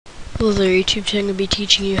Hello there YouTube, today I'm going to be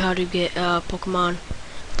teaching you how to get Pokemon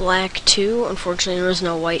Black 2. Unfortunately there is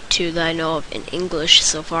no White 2 that I know of in English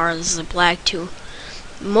so far. This is a Black 2,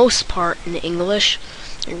 most part in English.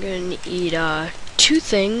 You're going to need two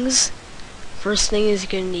things. First thing is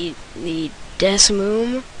you're going to need the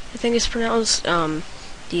Desmoom, I think it's pronounced,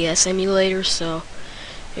 DS emulator. So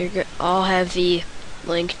I'll have the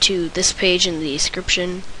link to this page in the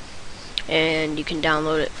description, and you can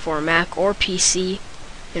download it for Mac or PC.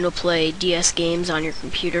 It'll play DS games on your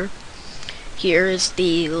computer. Here is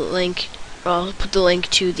the link. I'll put the link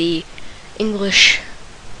to the English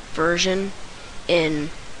version in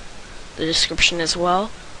the description as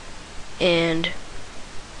well. And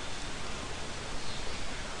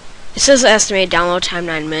it says estimated download time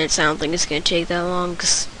 9 minutes. I don't think it's going to take that long,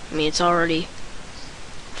 because I mean it's already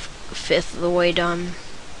a fifth of the way done.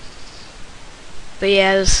 But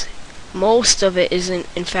yeah, most of it isn't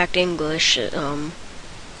in fact English.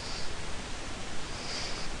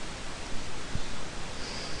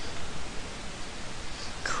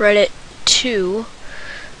 Credit to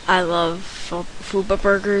I Love Fuba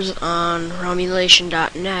Burgers on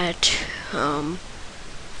Romulation.net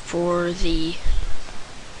for the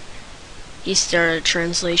he started a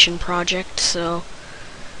translation project. So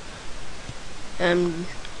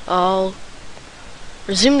I'll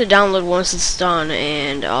resume the download once it's done,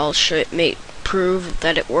 and I'll prove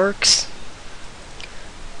that it works.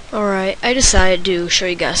 Alright, I decided to show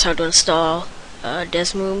you guys how to install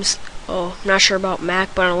Desmooms. Oh, I'm not sure about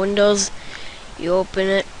Mac, but on Windows, you open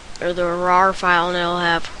it, or the RAR file, and it'll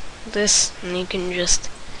have this, and you can just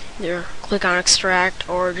either click on extract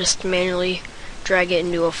or just manually drag it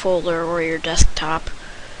into a folder or your desktop.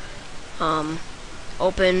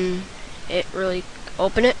 Open it,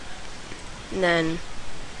 and then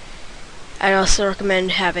I'd also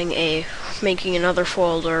recommend making another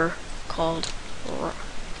folder called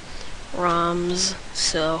ROMs,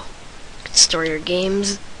 so you can store your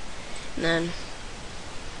games. And then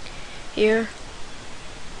here,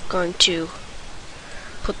 I'm going to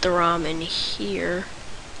put the ROM in here.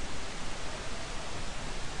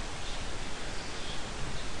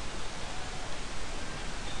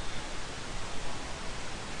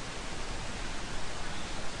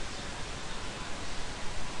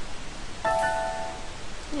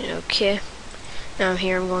 Okay, now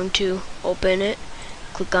here I'm going to open it.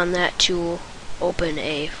 Click on that to open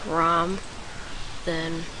a ROM.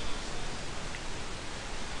 Then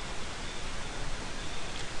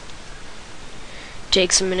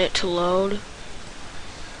takes a minute to load.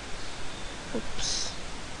 Oops.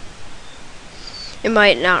 It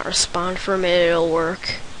might not respond for a minute, it'll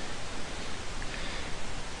work.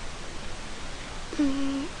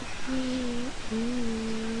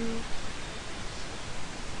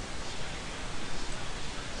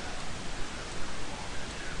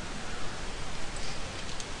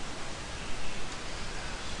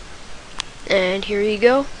 And here you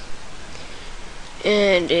go.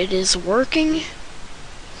 And it is working.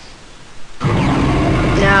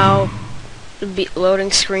 Now, the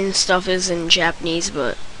loading screen stuff is in Japanese,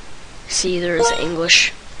 but see, there's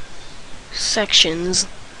English sections.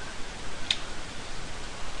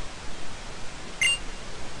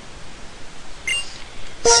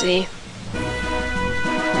 See?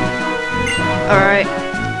 Alright.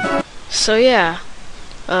 So yeah,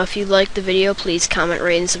 if you liked the video, please comment,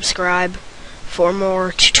 rate, and subscribe for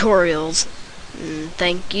more tutorials. And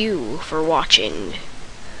thank you for watching.